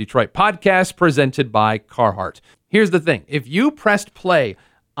Road to Detroit podcast presented by Carhartt. Here's the thing. If you pressed play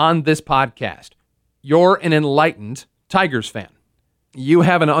on this podcast, you're an enlightened Tigers fan. You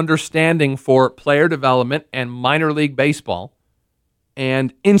have an understanding for player development and minor league baseball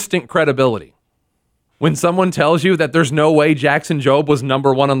and instant credibility. When someone tells you that there's no way Jackson Jobe was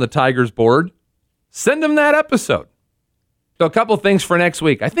number 1 on the Tigers board, send them that episode. So a couple things for next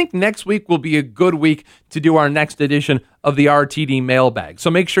week. I think next week will be a good week to do our next edition of the RTD mailbag. So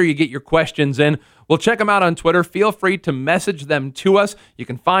make sure you get your questions in. We'll check them out on Twitter. Feel free to message them to us. You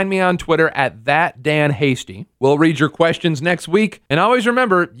can find me on Twitter at @ThatDanHasty. We'll read your questions next week. And always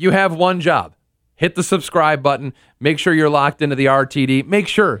remember, you have one job. Hit the subscribe button. Make sure you're locked into the RTD. Make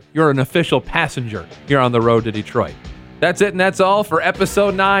sure you're an official passenger here on the Road to Detroit. That's it, and that's all for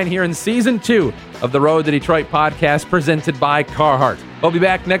Episode 9 here in Season 2 of the Road to Detroit podcast presented by Carhartt. We'll be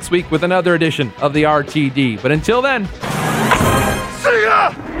back next week with another edition of the RTD. But until then, see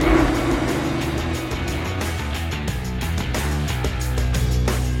ya!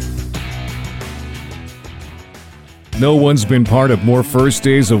 No one's been part of more first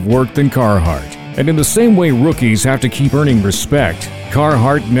days of work than Carhartt. And in the same way rookies have to keep earning respect,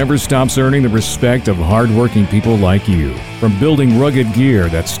 Carhartt never stops earning the respect of hardworking people like you. From building rugged gear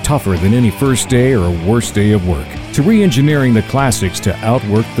that's tougher than any first day or worst day of work, to re-engineering the classics to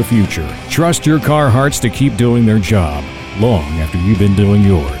outwork the future. Trust your Carhartts to keep doing their job long after you've been doing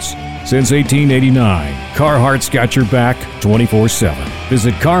yours. Since 1889, Carhartt's got your back 24/7.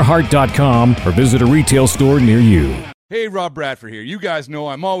 Visit Carhartt.com or visit a retail store near you. Hey, Rob Bradford here. You guys know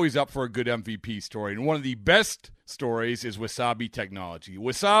I'm always up for a good MVP story, and one of the best stories is Wasabi Technology.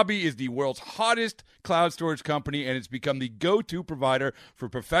 Wasabi is the world's hottest cloud storage company, and it's become the go-to provider for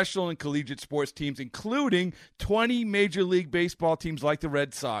professional and collegiate sports teams, including 20 Major League Baseball teams like the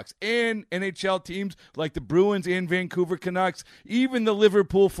Red Sox and NHL teams like the Bruins and Vancouver Canucks. Even the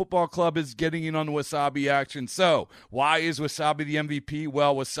Liverpool Football Club is getting in on the Wasabi action. So, why is Wasabi the MVP?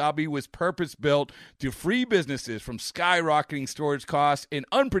 Well, Wasabi was purpose-built to free businesses from skyrocketing storage costs and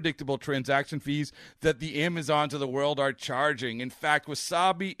unpredictable transaction fees that the Amazons of the world are charging. In fact,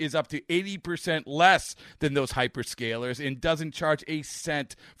 Wasabi is up to 80% less than those hyperscalers and doesn't charge a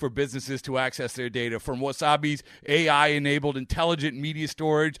cent for businesses to access their data. From Wasabi's AI-enabled intelligent media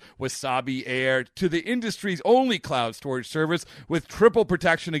storage, Wasabi Air, to the industry's only cloud storage service with triple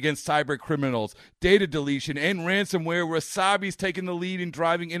protection against cyber criminals, data deletion, and ransomware, Wasabi's taken the lead in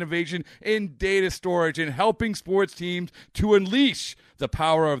driving innovation in data storage and helping sports teams to unleash the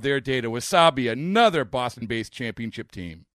power of their data. Wasabi, another Boston-based championship team.